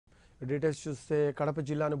Details చూస్తే కడప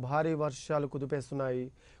జిల్లాను భారీ వర్షాలు కుదిపేస్తున్నాయి.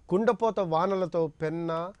 కుండపోత వానలతో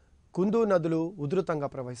పెన్నా, కుందు నదులు ఉధృతంగా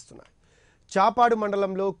ప్రవహిస్తున్నాయి. చాపాడు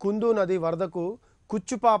మండలంలో కుందు నది వరదకు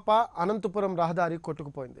కుచ్చుపాప అనంతపురం రహదారి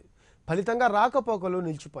కొట్టుకుపోయింది. ఫలితంగా రాకపోకలు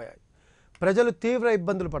నిలిచిపోయాయి. ప్రజలు తీవ్ర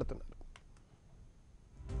ఇబ్బందులు పడుతున్నారు.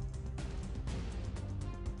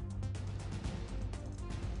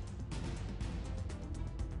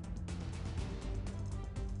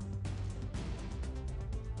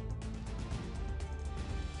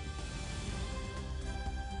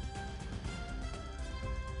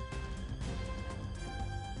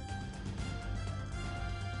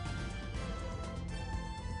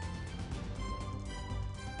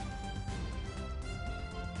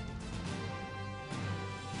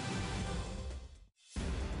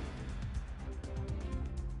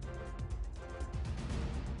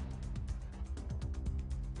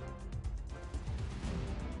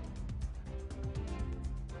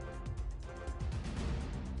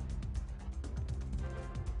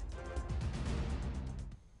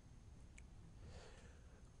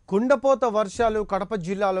 కుండపోత వర్షాలు కడప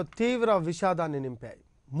జిల్లాలో తీవ్ర విషాదాన్ని నింపాయి.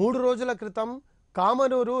 3 రోజుల క్రితం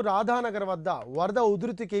కామనూరు రాధానగర్ వద్ద వరద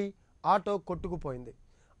ఉధృతికి ఆటో కొట్టుకుపోయింది.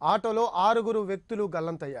 ఆటోలో 6 వ్యక్తులు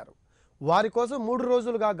గల్లంతయ్యారు. వారి కోసం 3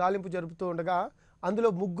 రోజులుగా గాలింపు జరుపుతూ ఉండగా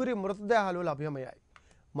అందులో 3 మృతదేహాలు లభ్యమయ్యాయి.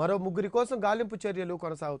 మరో 3 కోసం గాలింపు చర్యలు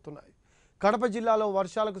కొనసాగుతున్నాయి. కడప జిల్లాలో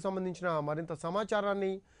వర్షాలకు సంబంధించిన మరింత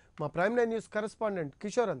సమాచారాన్ని మా ప్రైమ్9 న్యూస్ కరెస్పాండెంట్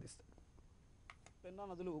కిషోర్ అందిస్తారు. పెన్నా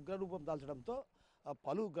నదులు ఉగ్రరూపం దాల్చడంతో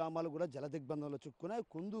పలు గ్రామాలు కూడా జల దిగ్బంధంలో చిక్కున్నాయి.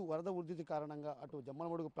 కుందు వరద ఉధృతి కారణంగా అటు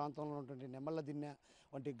జమ్మలమడుగు ప్రాంతంలో ఉన్నటువంటి నెమ్మల దిన్నె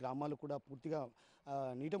వంటి గ్రామాలు కూడా పూర్తిగా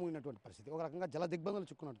నీట మునిగినటువంటి పరిస్థితి. ఒక రకంగా జల దిగ్బంధంలో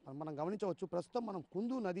చిక్కున్నట్టు మనం గమనించవచ్చు. ప్రస్తుతం మనం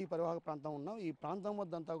కుందు నదీ పరివాహక ప్రాంతం ఉన్నాం. ఈ ప్రాంతం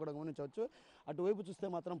వద్దంతా కూడా గమనించవచ్చు. అటువైపు చూస్తే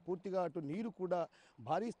మాత్రం పూర్తిగా అటు నీరు కూడా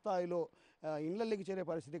భారీ స్థాయిలో ఇళ్లలోకి చేరే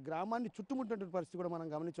పరిస్థితి, గ్రామాన్ని చుట్టుముట్టినటువంటి పరిస్థితి కూడా మనం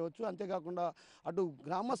గమనించవచ్చు. అంతేకాకుండా అటు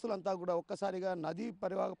గ్రామస్తులంతా కూడా ఒక్కసారిగా నదీ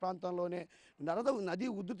పరివాహక ప్రాంతంలోనే నదీ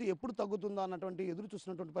ఉధృతి ఎప్పుడు తగ్గుతుందా అన్నటువంటి ఎదురు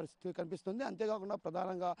చూస్తున్నటువంటి పరిస్థితి కనిపిస్తుంది. అంతేకాకుండా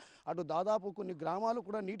ప్రధానంగా అటు దాదాపు కొన్ని గ్రామాలు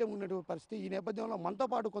కూడా నీట మునిగినటువంటి పరిస్థితి. ఈ నేపథ్యంలో మనతో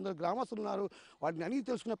పాటు కొందరు గ్రామస్తులు ఉన్నారు. వాటిని అడిగి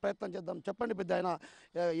తెలుసుకునే ప్రయత్నం చేద్దాం. చెప్పండి పెద్ద ఆయన,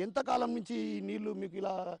 ఎంతకాలం నుంచి ఈ నీళ్లు మీకు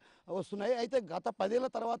ఇలా వస్తున్నాయి? అయితే గత 10 ఏళ్ల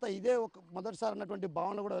తర్వాత ఇదే ఒక మొదటిసారి అన్నటువంటి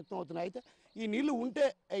భావనలు కూడా వ్యక్తం అవుతున్నాయి. అయితే ఈ నీళ్లు ఉంటే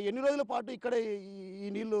ఎన్ని రోజుల పాటు ఇక్కడ ఈ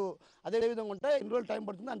నీళ్లు అదే విధంగా ఉంటాయి? ఎన్ని రోజులు టైం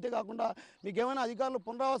పడుతుంది? అంతేకాకుండా మీకు ఏమైనా అధికారులు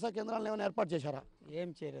పునరావాస కేంద్రాలను ఏమైనా ఏర్పాటు చేశారా? ఏం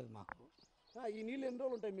చేయలేదు మాకు. ఈ నీళ్ళు ఎన్ని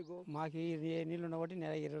రోజులు ఉంటాయి మీకు? మాకు ఈ నీళ్లు ఉన్నబట్టి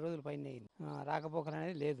 20 రోజుల పైన అయింది. రాకపోకలు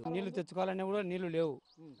అనేది లేదు. నీళ్లు తెచ్చుకోవాలనే కూడా నీళ్లు లేవు,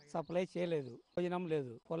 సప్లై చేయలేదు, భోజనం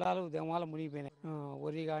లేదు. పొలాలు దేమాలు మునిగిపోయినాయి.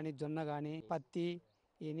 వరి కానీ, జొన్న కానీ, పత్తి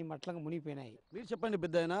ఇవన్నీ మట్లకు మునిగిపోయినాయి. మీరు చెప్పండి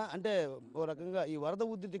పెద్ద ఆయన, అంటే ఓ రకంగా ఈ వరద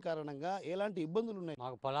ఉధృతి కారణంగా ఎలాంటి ఇబ్బందులు ఉన్నాయి?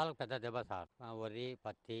 మాకు పొలాలకు పెద్ద దెబ్బ సార్. వరి,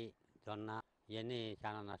 పత్తి, జొన్న ఇవన్నీ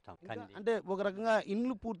చాలా నష్టం. అంటే ఒక రకంగా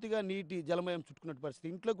ఇండ్లు పూర్తిగా నీటి జలమయం చుట్టుకున్నట్టు పరిస్థితి,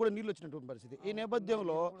 ఇంట్లో కూడా నీళ్ళు వచ్చినటువంటి పరిస్థితి. ఈ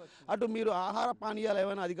నేపథ్యంలో అటు మీరు ఆహార పానీయాలు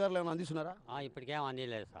ఏమైనా అధికారులు ఏమైనా అందిస్తున్నారా? ఇప్పటికేం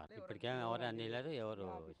అందలేదు సార్. ఇప్పటికేం ఎవరు అందలేదు, ఎవరు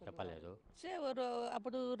చెప్పలేదు.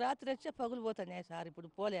 అప్పుడు రాత్రి వచ్చే పగులు పోతున్నాయి సార్. ఇప్పుడు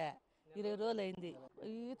పోలే, 20 రోజులు అయింది.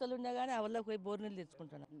 ఈతలు ఉన్నా కానీ ఆ వల్ల పోయి బోరు నీళ్ళు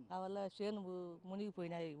తెచ్చుకుంటున్నాం. ఆ వల్ల చేను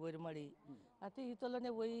మునిగిపోయినాయి, వరిమడి అయితే ఈతల్లోనే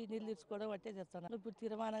పోయి నీళ్ళు తెచ్చుకోవడం అట్టే చేస్తున్నాం. ఇప్పుడు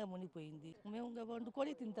తీర్మానంగా మునిగిపోయింది. మేము ఇంకా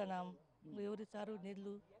వండుకొని తింటున్నాం. ఎవరిస్తారు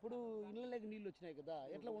నీళ్లు? ఇప్పుడు ఇళ్ళకి నీళ్ళు వచ్చినాయి కదా,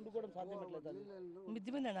 ఎట్లా వండుకోవడం సాధ్యమట్లేదు?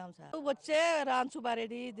 మిద్ది మీద సార్ వచ్చే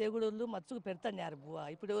రాన్సుబారెడ్డి దేవుడు మచ్చుకు పెడతారు బువ్వ.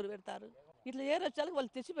 ఇప్పుడు ఎవరు పెడతారు? ఇట్లా ఏ వచ్చాలకు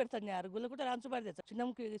వాళ్ళు తెచ్చి పెడతారు. గుళ్ళు కూడా రాన్సుబారి తెచ్చారు,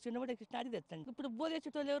 చిన్నమ్మడి కృష్ణాడి తెచ్చండి. ఇప్పుడు బువ్వ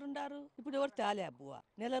తెచ్చేటోళ్ళు ఎవరు ఉన్నారు? ఇప్పుడు ఎవరు తేలే బువ్వ.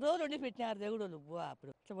 1 నెల రోజులు వండి పెట్టినారు దేవుడు బువ్వ.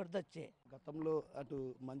 అప్పుడు వరదొచ్చే గతంలో అటు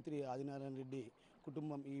మంత్రి ఆదినారాయణ రెడ్డి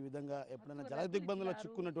కుటుంబం ఈ విధంగా ఎప్పుడైనా జల దిగ్బంధంలో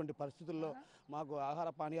చిక్కున్నటువంటి పరిస్థితుల్లో మాకు ఆహార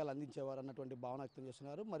పానీయాలు అందించేవారు అన్నటువంటి భావన వ్యక్తం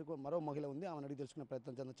చేస్తున్నారు. మరో మహిళ ఉంది, ఆమెను అడిగి తెలుసుకునే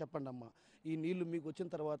ప్రయత్నం చేద్దాం. చెప్పండి అమ్మా, ఈ నీళ్లు మీకు వచ్చిన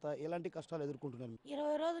తర్వాత ఎలాంటి కష్టాలు ఎదుర్కొంటున్నారు?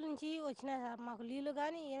 20 రోజుల నుంచి వచ్చినాయి సార్. మాకు నీళ్లు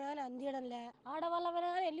కానీ ఏమైనా అందియడం లే.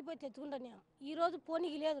 ఆడవాళ్ళమైనా కానీ వెళ్ళిపోయి తెచ్చుకుంటాం. ఈ రోజు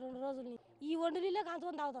పోనీకి లేదు 2 రోజులు. ఈ వండు నీళ్ళే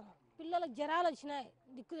కాంచుకొని తాగుతాం. పిల్లలకు జ్వరాలు వచ్చినాయి,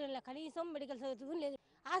 దిక్కు కనీసం మెడికల్ సర్వీస్ లేదు.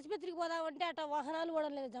 ఆసుపత్రికి పోదామంటే అట్లా వాహనాలు కూడా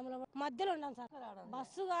లేదు. జమల మధ్యలో ఉన్నాం సార్.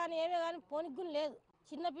 బస్సు కానీ ఏమే కానీ పోనీకి లేదు.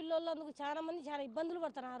 చిన్న పిల్లలు అందుకు చాలా మంది చాలా ఇబ్బందులు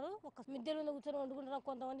పడుతున్నారు. ఒక మిద్దెల మీద కూర్చొని వండుకుంటున్నారు.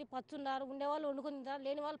 కొంతమంది పచ్చున్నారు, ఉండేవాళ్ళు వండుకుని తింటారు,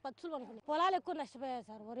 లేని వాళ్ళు పచ్చులు వండుకున్నారు. పొలాలు ఎక్కువ నష్టపోయాయి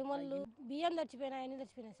సార్. వరిమల్లు బియ్యం తెచ్చిపోయినాయి, అన్ని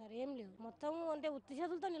తెచ్చిపోయినాయి సార్. ఏం లేదు, మొత్తం అంటే ఉత్తి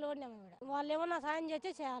చేతులతో నిలబడినాము. వాళ్ళు ఏమన్నా సాయం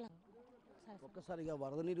చేస్తే చేయాలి. ఒక్కసారిగా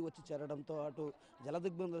వరద నీరు వచ్చి చేరడంతో అటు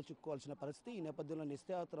జలదిగ్బంధంలో చిక్కుకోవాల్సిన పరిస్థితి. ఈ నేపథ్యంలో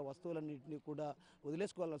నిత్యావసర వస్తువులన్నింటినీ కూడా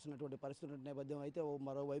వదిలేసుకోవాల్సినటువంటి పరిస్థితి ఉన్న నేపథ్యం అయితే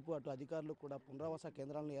మరోవైపు అటు అధికారులు కూడా పునరావాస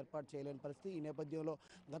కేంద్రాలను ఏర్పాటు చేయలేని పరిస్థితి. ఈ నేపథ్యంలో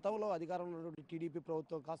గతంలో అధికారంలో ఉన్నటువంటి టీడీపీ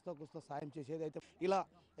ప్రభుత్వం కాస్త కూస్త సాయం చేసేది. అయితే ఇలా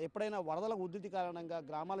ఎప్పుడైనా వరదల ఉధృతి కారణంగా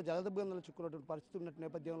గ్రామాల జలదిగ్బంధంలో చిక్కున్నటువంటి పరిస్థితి ఉన్న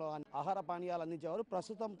నేపథ్యంలో ఆహార పానీయాలు అందించేవారు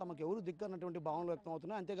ప్రస్తుతం తమకు ఎవరు దిక్కు అన్నటువంటి భావనలు వ్యక్తం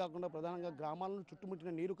అవుతున్నాయి. అంతేకాకుండా ప్రధానంగా గ్రామాలను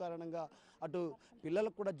చుట్టుముట్టిన నీరు కారణంగా అటు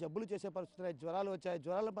పిల్లలకు కూడా జబ్బులు చేసే పరిస్థితులు, జ్వరాలు వచ్చాయి.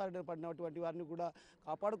 జ్వరాల బారిన పడినటువంటి వారిని కూడా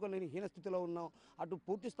కాపాడుకోలేని హీనస్థితిలో ఉన్నాం. అటు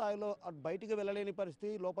పూర్తి స్థాయిలో అటు బయటికి వెళ్ళలేని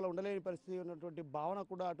పరిస్థితి, లోపల ఉండలేని పరిస్థితి ఉన్నటువంటి భావన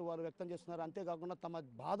కూడా అటు వారు వ్యక్తం చేస్తున్నారు. అంతేకాకుండా తమ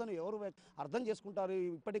బాధను ఎవరు అర్థం చేసుకుంటారు,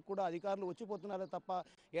 ఇప్పటికి కూడా అధికారులు వచ్చిపోతున్నారే తప్ప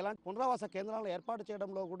ఎలాంటి పునరావాస కేంద్రాలను ఏర్పాటు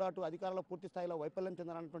చేయడంలో కూడా అటు అధికారులు పూర్తి స్థాయిలో వైఫల్యం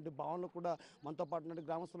చెందాలన్నటువంటి భావనలు కూడా మనతో పాటు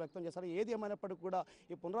గ్రామస్తులు వ్యక్తం చేస్తారు. ఏది ఏమైనప్పటికీ కూడా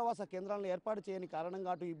ఈ పునరావాస కేంద్రాలను ఏర్పాటు చేయని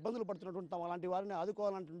కారణంగా అటు ఇబ్బందులు పడుతున్నటువంటి అలాంటి వారిని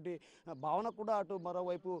ఆదుకోవాలన్నటువంటి భావన కూడా అటు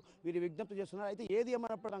మరోవైపు వీరి విజ్ఞప్తి చేస్తున్నారు. అయితే ఏది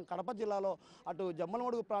ఏమైనప్పటికీ కడప జిల్లాలో అటు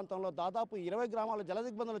జమ్మలమడుగు ప్రాంతంలో దాదాపు 20 గ్రామాలు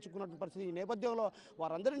జలదిగ్బంధంలో చిక్కున్నటువంటి పరిస్థితి. ఈ నేపథ్యంలో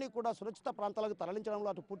వారందరినీ కూడా సురక్షిత ప్రాంతాలకు తరలించడంలో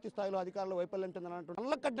అటు పూర్తి స్థాయిలో అధికారులు వైఫల్యం చెందినట్టు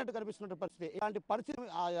కళ్ళకట్టినట్టు కనిపిస్తున్న పరిస్థితి. ఇలాంటి పరిస్థితి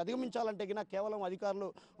అధిగమించాలంటే కేవలం అధికారులు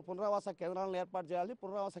పునరావాస కేంద్రాలను ఏర్పాటు చేయాలి.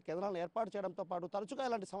 పునరావాస కేంద్రాలను ఏర్పాటు చేయడంతో పాటు తరచుగా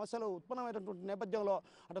ఇలాంటి సమస్యలు ఉత్పన్నమైనటువంటి నేపథ్యంలో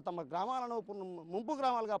అటు తమ గ్రామాలను ముంపు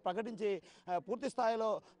గ్రామాలుగా ప్రకటించి పూర్తి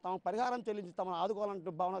స్థాయిలో తమ పరిహారం చెల్లించి తమను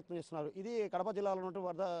ఆదుకోవాలంటూ భావన వ్యక్తం చేస్తున్నారు. ఇది కడప జిల్లాలో ఉన్నటువంటి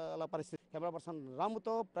వరదల పరిస్థితి. Camera person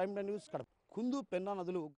రాముతో ప్రైమ్9 news Kadapa. Kundu Penna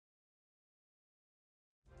నదులు